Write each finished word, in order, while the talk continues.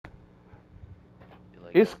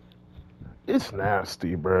like It's that. it's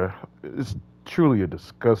nasty, bruh. It's truly a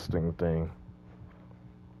disgusting thing.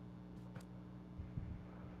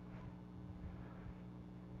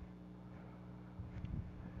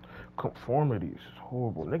 Conformity is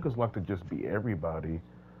horrible. Niggas like to just be everybody.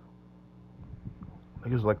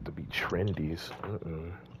 Niggas like to be trendies.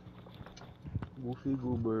 Mm-mm. Goofy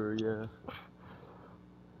goober, yeah.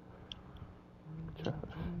 Shut,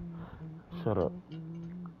 shut up.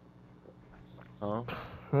 Huh?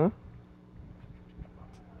 Huh?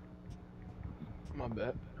 My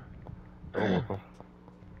bad. You're welcome.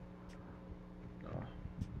 No.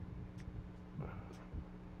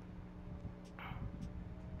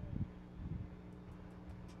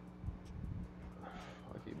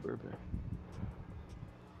 I keep burping.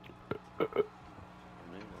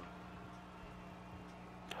 From England.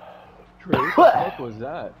 Trey, what the fuck was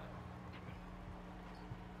that?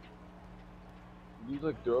 Did you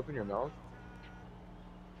like throw up in your mouth?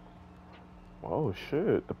 Oh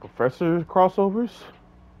shit! The professor crossovers.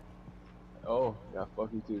 Oh, yeah, fuck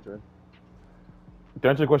you too, Trey. To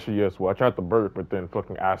answer your question, yes. Well, I tried to burp, but then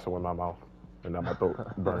fucking acid went in my mouth, and now my throat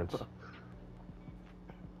burns.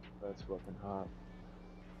 That's fucking hot.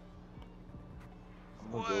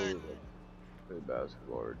 I'm gonna What? go like play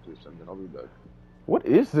basketball or do something. I'll be back. What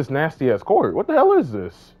is this nasty ass court? What the hell is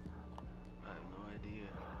this? I have no idea.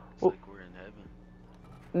 It's Well, like we're in heaven.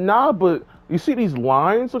 nah, but you see these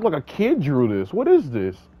lines? Look like a kid drew this. What is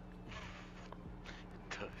this?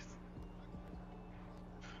 It does.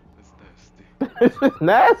 It's nasty. This is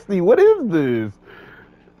nasty. What is this?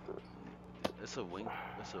 It's a wing.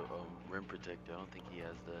 It's a rim protector. I don't think he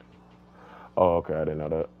has that. Oh, okay. I didn't know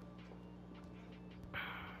that.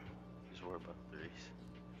 Just worry about threes.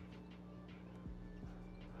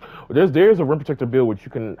 There's a rim protector build which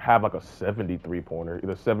you can have like a 73 pointer,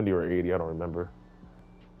 either 70 or 80. I don't remember.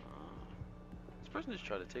 This person just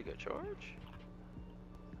tried to take a charge.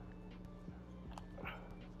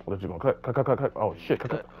 What is you gonna cut? Cut, cut, cut, cut. Oh He shit!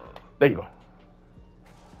 Cut, cut. cut. Oh, There you go.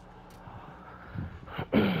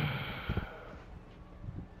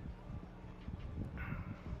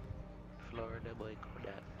 Florida boy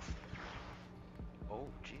Kodak. Oh,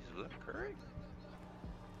 Jesus, was that Curry?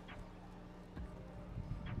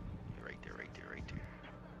 Yeah, right there, right there, right there.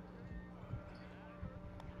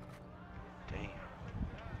 Damn.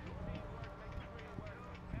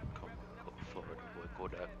 Florida boy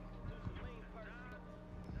Kodak.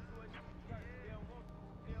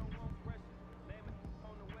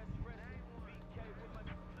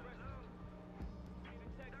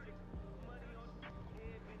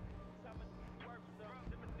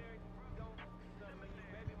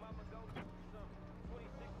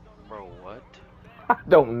 Bro, what? I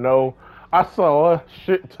don't know. I saw a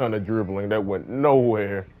shit ton of dribbling that went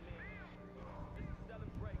nowhere.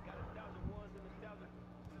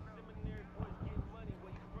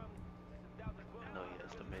 I know he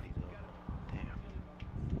has the midi though. Damn.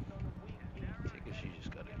 I guess you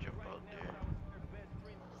just gotta jump out there.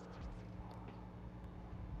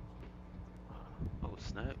 Oh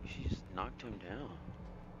snap! She just knocked him down.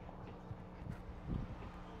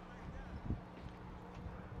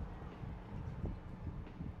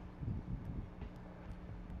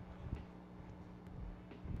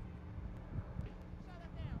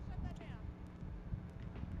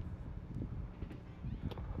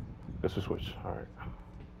 Let's just switch. All right.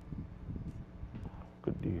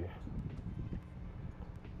 Good deal.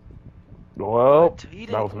 Well, What? He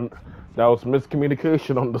that didn't. was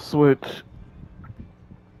miscommunication on the switch.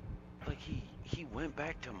 Like he went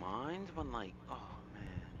back to mines when like, oh man,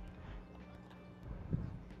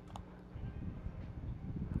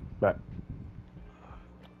 Back.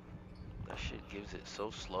 that shit gives it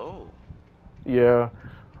so slow. Yeah,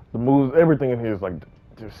 the moves, everything in here is like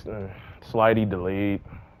just slidey delayed.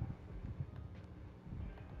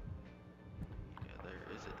 Yeah,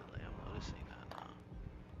 there is a delay. I'm noticing that now.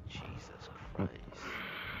 Jesus Christ.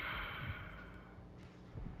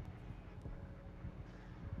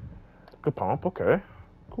 Good pump. Okay.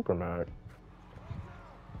 Cooper Mag.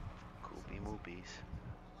 Koopy moopies.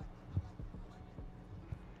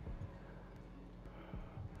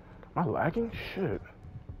 Am I lagging? Shit.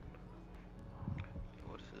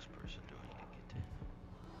 What is this person doing to get in?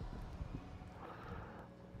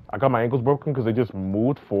 I got my ankles broken because they just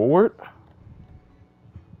moved forward.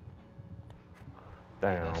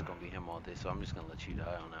 Yeah, that's Damn. gonna be him all day. So I'm just gonna let you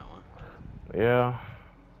die on that one. Yeah.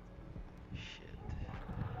 Shit.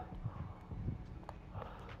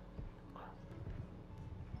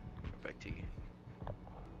 Back to you.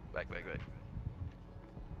 Back, back, back.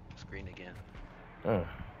 Screen again. Uh.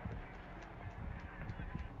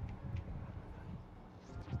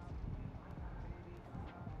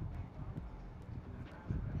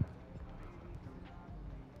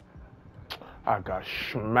 I got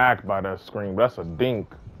smacked by that screen. That's a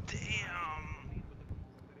dink. Damn.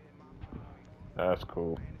 That's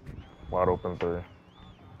cool. Wide open three.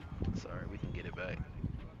 Sorry, we can get it back.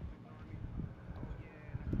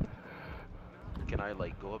 Can I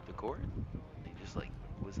like go up the court? They just like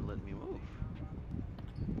wasn't letting me move.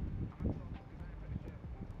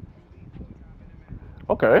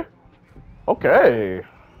 Okay. Okay.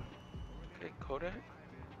 Okay, Kodak.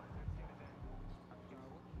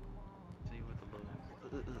 See with the low.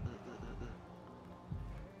 Good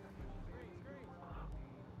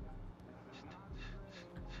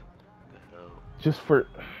though. Just for.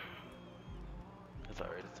 It's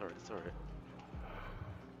alright. It's alright. It's alright.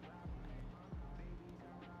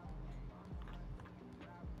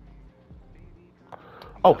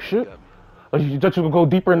 Oh shit. Oh, you thought you could go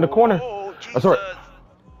deeper in the corner. Oh, Jesus. That's all right.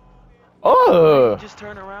 Just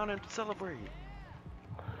turn around and celebrate.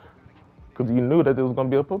 Because you knew that there was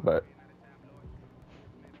going to be a putback.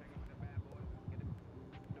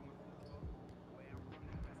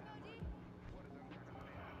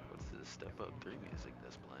 What's this step up 3 music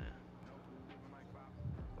that's playing?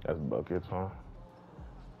 That's buckets, huh?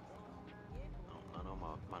 No, not on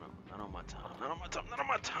my time. Not on my time. Not on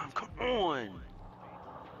my time. Come on.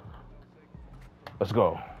 Let's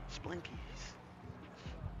go. Splinkies.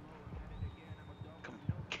 Come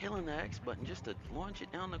killing the X button just to launch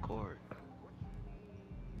it down the court.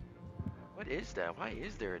 What is that? Why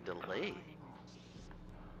is there a delay?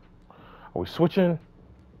 Are we switching?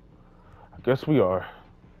 I guess we are.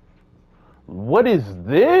 What is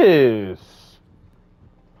this?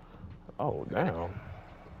 Oh, damn.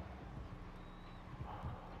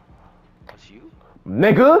 That's you?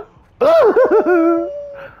 Nigga!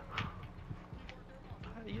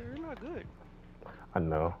 You're not good. I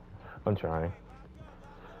know. I'm trying.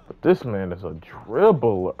 But this man is a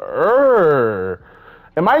dribbler.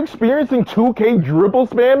 Am I experiencing 2K dribble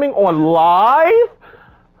spamming on live?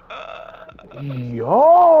 Yo!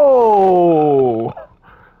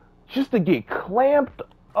 Just to get clamped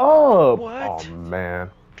up. What? Oh, man.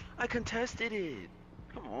 I contested it.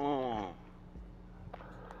 Come on.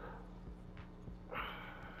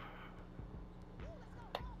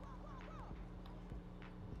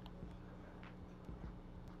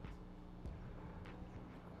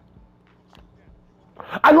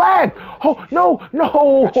 I lagged! Oh, no,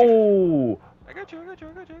 no! I got you.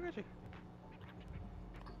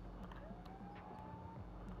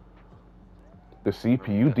 The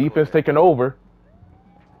CPU defense taking over.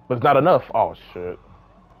 But it's not enough. Oh, shit.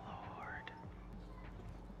 Lord.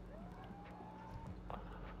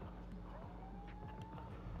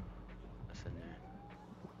 That's in there.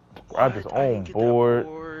 Grabbed his What? I didn't own get that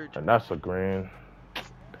board. And that's a green.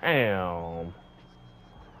 Damn.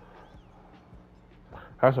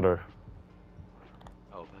 Pass it her.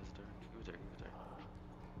 Oh, that's there. Give it there.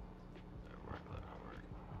 That'll work.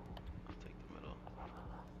 I'll take the middle.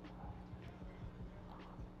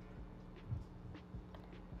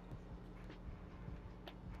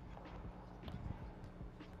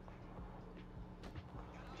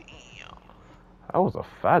 Damn. That was a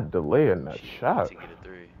fat delay in that shot. To get a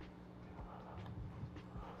 3.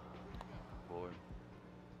 Board.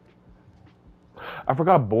 I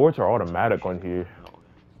forgot boards are automatic on here.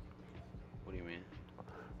 What do you mean?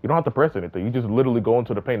 You don't have to press anything. You just literally go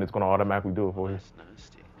into the paint. It's going to automatically do it for you. That's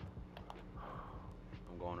nasty.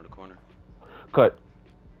 I'm going to the corner. Cut.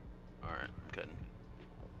 Alright, I'm cutting.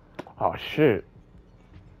 Oh, shit.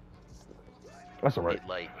 That's all right. Get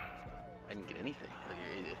light. I didn't get anything.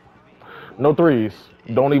 No threes.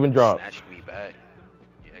 Don't even drop. Snatched me back.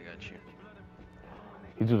 Yeah, I got you.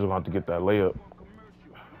 He's just going to have to get that layup.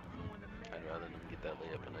 I'd rather them get that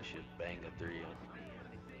layup and I should bang a 3.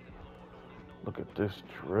 Look at this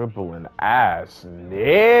dribbling ass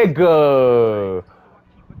nigga.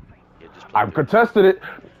 Yeah, just play I with it. contested it.